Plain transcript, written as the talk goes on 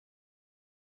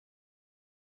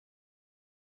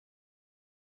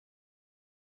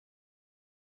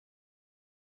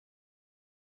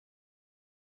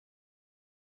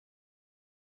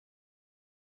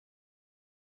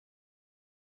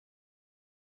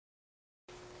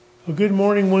Well, good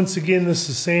morning once again. This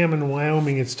is Sam in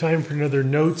Wyoming. It's time for another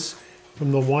Notes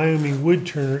from the Wyoming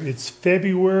Woodturner. It's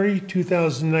February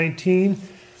 2019.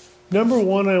 Number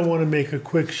one, I want to make a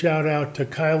quick shout out to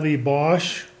Kylie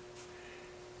Bosch.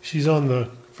 She's on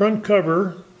the front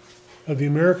cover of the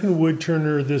American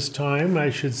Woodturner this time. I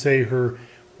should say her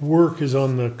work is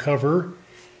on the cover.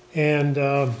 And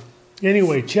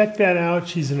anyway, check that out.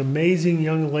 She's an amazing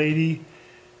young lady.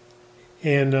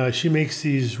 And she makes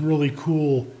these really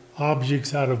cool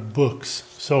objects out of books.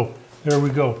 So there we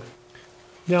go.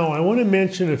 Now I want to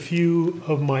mention a few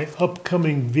of my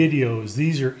upcoming videos.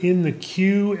 These are in the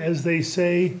queue, as they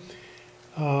say.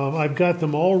 I've got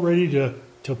them all ready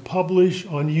to publish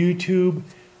on YouTube.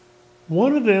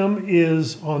 One of them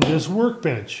is on this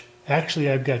workbench. Actually,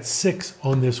 I've got 6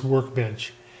 on this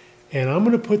workbench. And I'm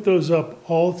going to put those up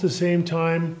all at the same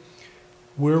time.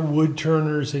 We're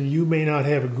woodturners, and you may not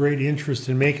have a great interest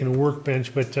in making a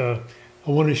workbench, but I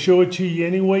want to show it to you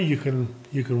anyway. You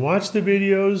can watch the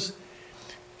videos,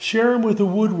 share them with a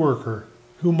woodworker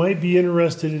who might be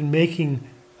interested in making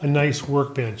a nice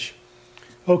workbench.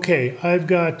 Okay, I've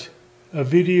got a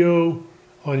video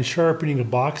on sharpening a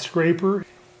box scraper,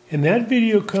 and that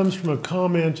video comes from a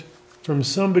comment from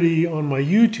somebody on my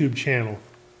YouTube channel.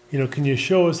 You know, can you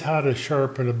show us how to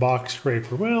sharpen a box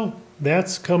scraper? Well,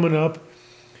 that's coming up.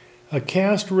 A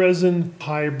cast resin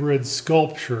hybrid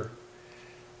sculpture.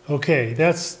 Okay,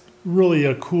 that's really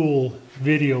a cool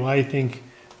video, I think.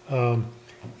 And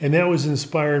that was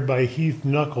inspired by Heath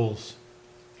Knuckles,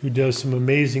 who does some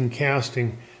amazing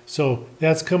casting. So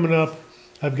that's coming up.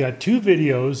 I've got 2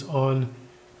 videos on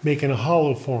making a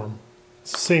hollow form.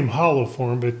 It's the same hollow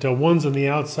form, but one's on the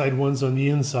outside, one's on the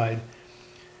inside.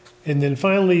 And then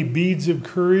finally, Beads of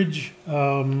Courage.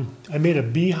 I made a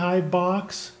beehive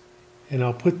box, and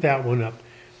I'll put that one up.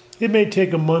 It may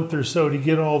take a month or so to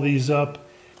get all these up.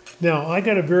 Now, I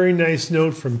got a very nice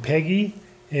note from Peggy,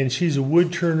 and she's a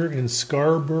woodturner in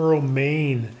Scarborough,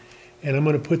 Maine. And I'm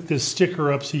going to put this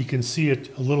sticker up so you can see it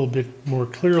a little bit more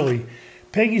clearly.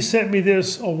 Peggy sent me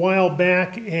this a while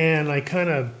back, and I kind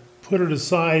of put it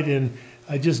aside, and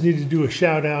I just need to do a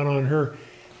shout out on her.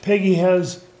 Peggy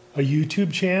has a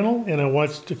YouTube channel, and I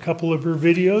watched a couple of her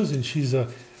videos, and she's a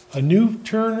new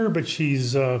turner, but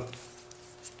she's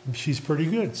pretty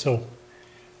good. So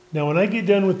now when I get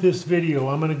done with this video,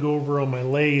 I'm going to go over on my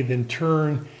lathe and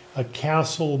turn a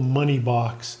Castle money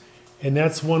box. And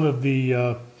that's one of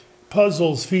the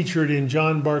puzzles featured in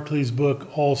John Barclay's book,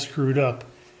 All Screwed Up.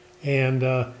 And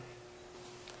now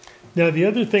the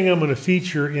other thing I'm going to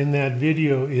feature in that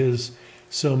video is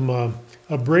some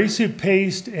abrasive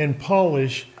paste and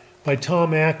polish by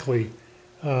Tom Ackley.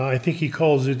 I think he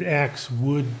calls it ACK'S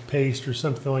wood paste or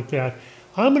something like that.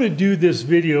 I'm going to do this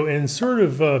video and sort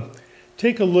of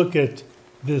take a look at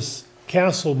this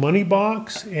Castle money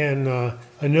box and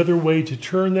another way to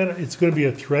turn that. It's going to be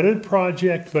a threaded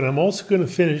project, but I'm also going to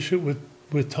finish it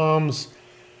with Tom's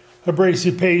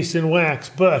abrasive paste and wax.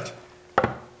 But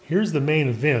here's the main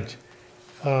event.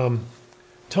 Tom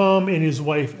and his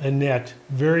wife Annette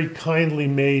very kindly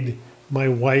made my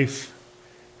wife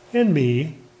and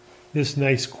me this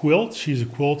nice quilt. She's a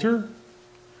quilter.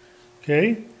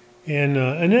 Okay. And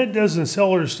Annette doesn't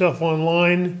sell her stuff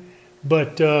online,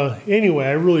 but anyway,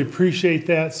 I really appreciate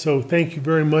that. So thank you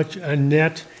very much,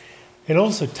 Annette. And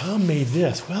also, Tom made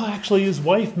this. Well, actually, his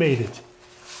wife made it.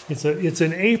 It's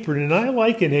an apron, and I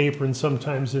like an apron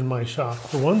sometimes in my shop.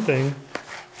 For one thing,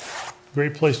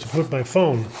 great place to put my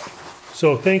phone.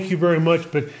 So thank you very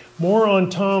much. But more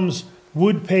on Tom's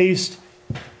wood paste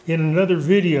in another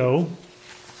video.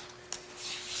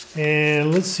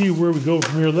 And let's see where we go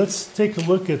from here. Let's take a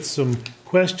look at some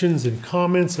questions and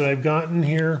comments that I've gotten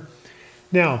here.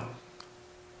 Now,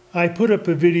 I put up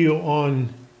a video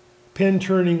on pen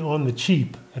turning on the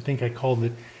cheap, I think I called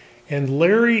it. And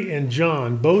Larry and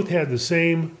John both had the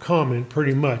same comment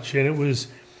pretty much. And it was,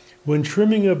 when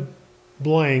trimming a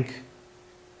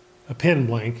pen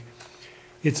blank,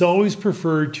 it's always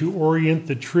preferred to orient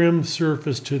the trim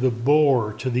surface to the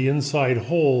bore, to the inside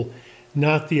hole,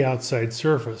 not the outside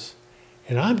surface.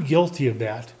 And I'm guilty of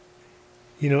that.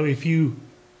 You know, if you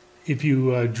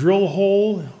drill a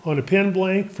hole on a pen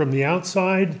blank from the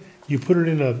outside, you put it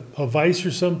in a vise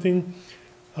or something,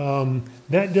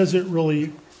 that doesn't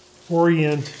really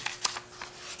orient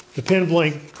the pen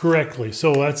blank correctly.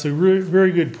 So that's a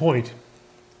very good point.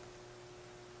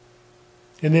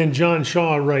 And then John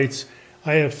Shaw writes,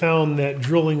 I have found that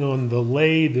drilling on the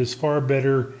lathe is far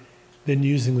better than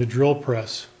using the drill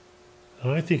press.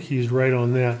 And I think he's right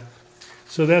on that.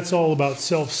 So that's all about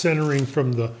self-centering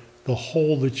from the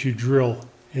hole that you drill.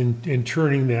 and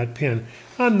turning that pen.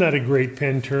 I'm not a great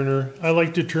pen turner. I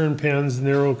like to turn pens and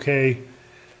they're okay.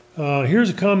 Here's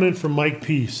a comment from Mike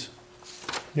Peace.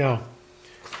 Now,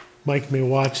 Mike may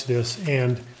watch this,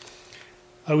 and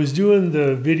I was doing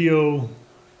the video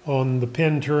on the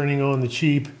pen turning on the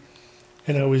cheap,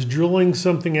 and I was drilling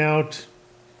something out,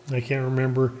 I can't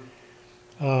remember,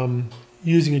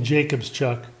 using a Jacob's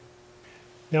chuck.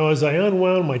 Now as I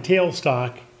unwound my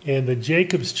tailstock and the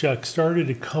Jacob's chuck started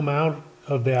to come out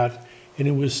of that, and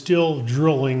it was still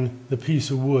drilling the piece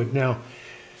of wood. Now,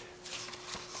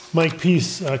 Mike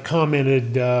Peace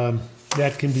commented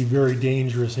that can be very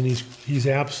dangerous, and he's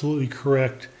absolutely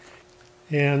correct.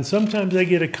 And sometimes I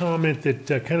get a comment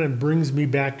that kind of brings me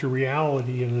back to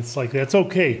reality, and it's like, that's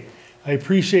okay. I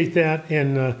appreciate that,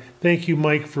 and thank you,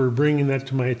 Mike, for bringing that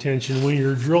to my attention. When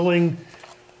you're drilling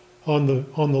on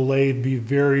the lathe, be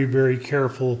very, very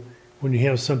careful when you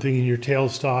have something in your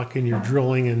tailstock and you're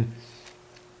drilling, and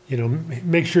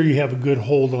make sure you have a good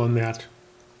hold on that.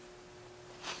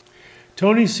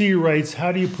 Tony C. writes,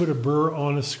 how do you put a burr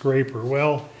on a scraper?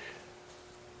 Well,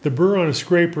 the burr on a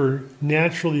scraper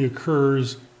naturally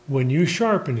occurs when you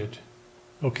sharpen it.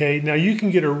 Okay, now you can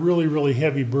get a really, really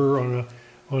heavy burr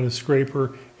on a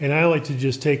scraper, and I like to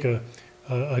just take a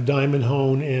diamond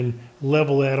hone and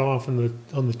level that off on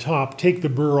the top, take the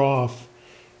burr off,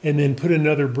 and then put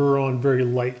another burr on very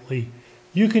lightly.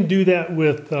 You can do that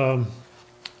with the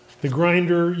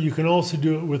grinder. You can also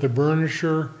do it with a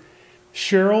burnisher.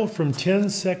 Cheryl from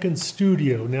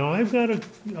 10-Second-Studio. Now I've got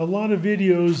a lot of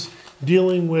videos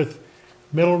dealing with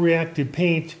metal reactive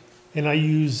paint, and I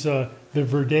use the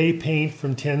Verday paint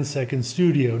from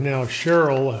 10-Second-Studio. Now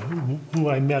Cheryl, who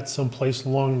I met someplace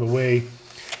along the way,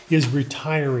 is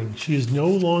retiring. She is no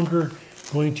longer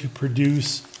going to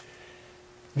produce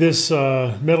this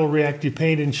metal reactive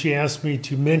paint, and she asked me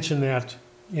to mention that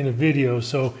in a video.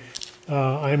 So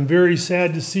I'm very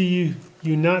sad to see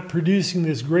you not producing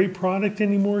this great product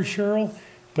anymore, Cheryl,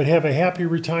 but have a happy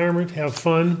retirement, have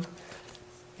fun,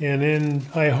 and then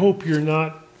I hope you're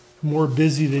not more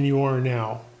busy than you are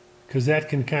now, because that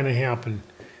can kind of happen.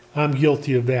 I'm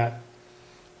guilty of that.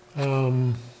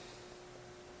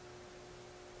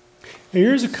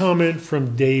 Here's a comment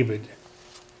from David.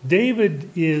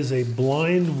 David is a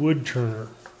blind woodturner,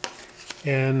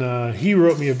 and he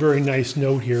wrote me a very nice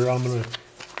note here. I'm going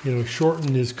to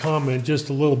shorten his comment just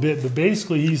a little bit, but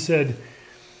basically he said,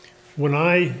 when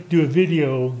I do a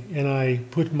video and I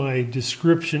put my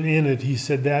description in it, he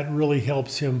said that really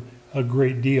helps him a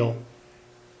great deal.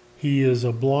 He is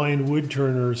a blind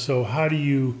woodturner, so how do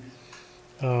you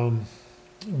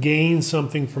gain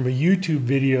something from a YouTube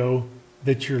video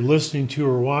that you're listening to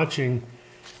or watching?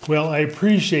 Well, I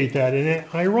appreciate that, and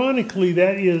ironically,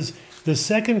 that is the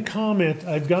second comment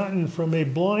I've gotten from a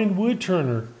blind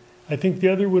woodturner. I think the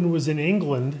other one was in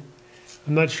England.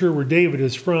 I'm not sure where David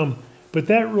is from, but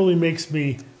that really makes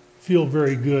me feel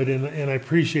very good, and I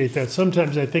appreciate that.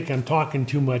 Sometimes I think I'm talking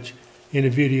too much in a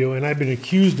video, and I've been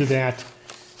accused of that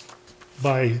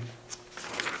by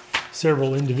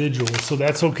several individuals, so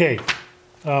that's okay.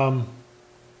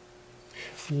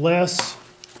 Les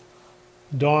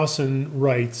Dawson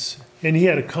writes, and he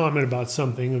had a comment about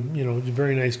something, a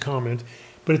very nice comment,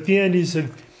 but at the end he said,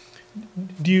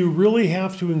 do you really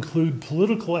have to include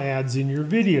political ads in your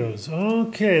videos?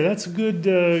 Okay, that's a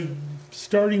good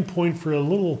starting point for a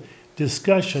little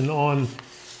discussion on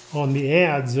the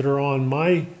ads that are on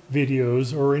my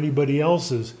videos or anybody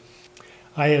else's.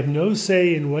 I have no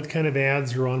say in what kind of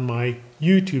ads are on my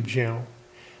YouTube channel.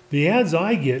 The ads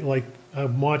I get, like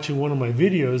I'm watching one of my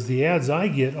videos, the ads I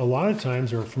get a lot of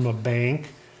times are from a bank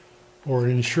or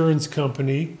an insurance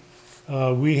company.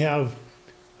 We have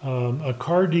a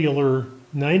car dealer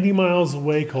 90 miles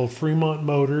away called Fremont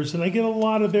Motors, and I get a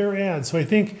lot of their ads. So I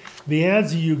think the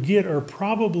ads you get are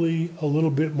probably a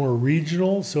little bit more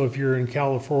regional. So if you're in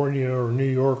California or New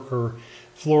York or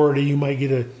Florida, you might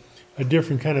get a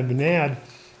different kind of an ad.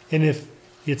 And if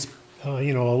it's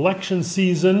election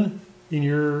season in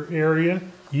your area,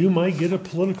 you might get a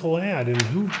political ad. And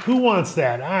who wants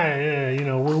that?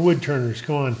 We're woodturners.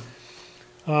 Come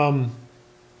on.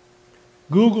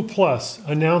 Google Plus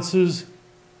announces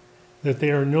that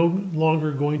they are no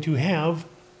longer going to have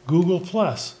Google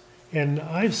Plus, and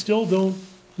I still don't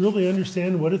really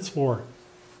understand what it's for.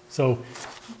 So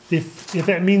if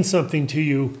that means something to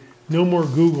you, no more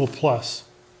Google Plus.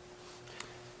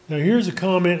 Now here's a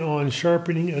comment on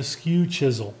sharpening a skew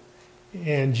chisel,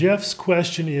 and Jeff's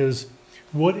question is,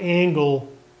 what angle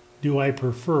do I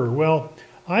prefer? Well,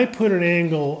 I put an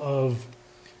angle of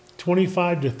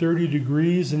 25 to 30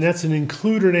 degrees, and that's an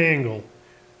included angle.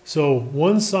 So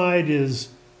one side is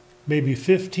maybe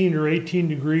 15 or 18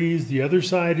 degrees. The other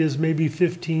side is maybe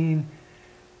 15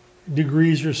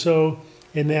 degrees or so.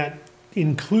 And that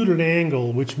included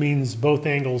angle, which means both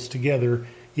angles together,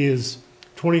 is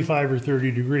 25 or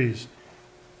 30 degrees.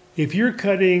 If you're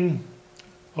cutting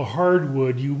a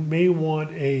hardwood, you may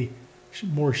want a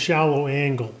more shallow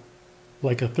angle,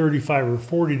 like a 35 or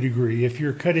 40 degree. If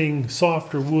you're cutting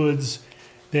softer woods,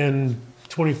 then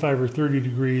 25 or 30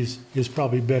 degrees is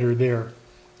probably better there.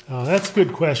 That's a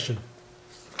good question.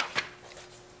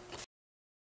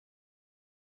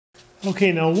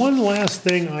 Okay, now one last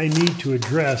thing I need to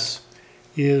address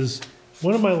is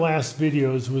one of my last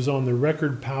videos was on the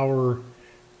Record Power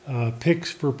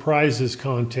Picks for Prizes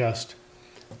contest.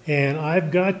 And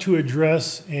I've got to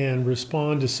address and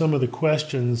respond to some of the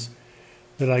questions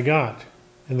that I got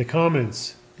in the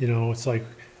comments. You know, it's like,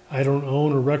 I don't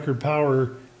own a Record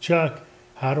Power chuck.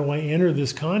 How do I enter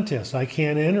this contest? I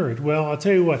can't enter it. Well, I'll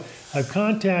tell you what, I've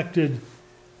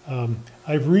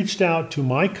reached out to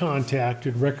my contact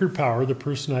at Record Power, the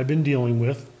person I've been dealing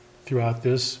with throughout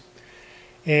this,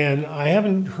 and I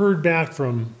haven't heard back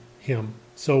from him.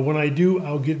 So when I do,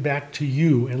 I'll get back to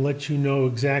you and let you know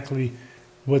exactly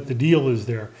what the deal is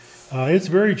there. It's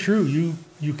very true.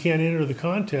 You can't enter the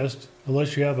contest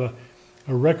unless you have a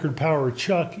Record Power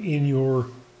chuck in your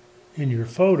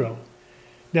photo.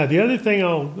 Now, the other thing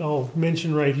I'll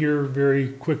mention right here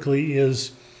very quickly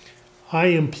is I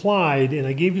implied, and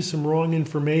I gave you some wrong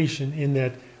information in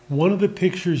that one of the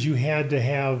pictures you had to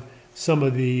have some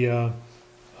of the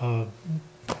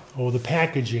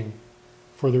packaging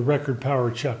for the Record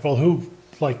Power chuck. Well, who,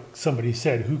 like somebody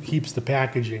said, who keeps the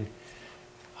packaging?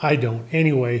 I don't.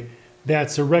 Anyway,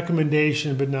 that's a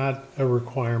recommendation, but not a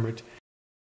requirement.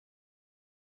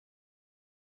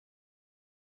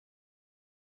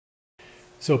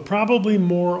 So probably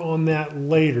more on that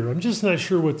later. I'm just not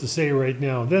sure what to say right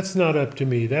now. That's not up to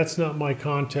me. That's not my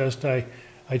contest. I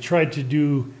tried to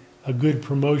do a good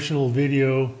promotional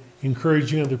video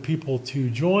encouraging other people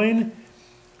to join.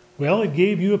 Well, it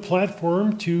gave you a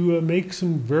platform to make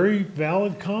some very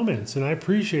valid comments, and I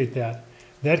appreciate that.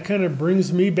 That kind of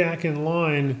brings me back in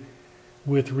line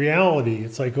with reality.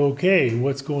 It's like, okay,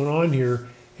 what's going on here?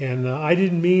 And I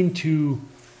didn't mean to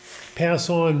pass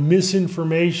on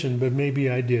misinformation, but maybe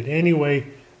I did. Anyway,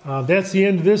 that's the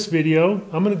end of this video.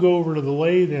 I'm going to go over to the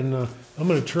lathe and I'm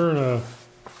going to turn a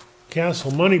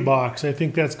Castle money box. I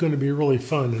think that's going to be really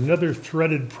fun. Another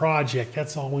threaded project.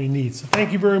 That's all we need. So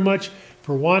thank you very much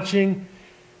for watching.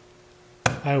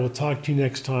 I will talk to you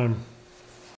next time.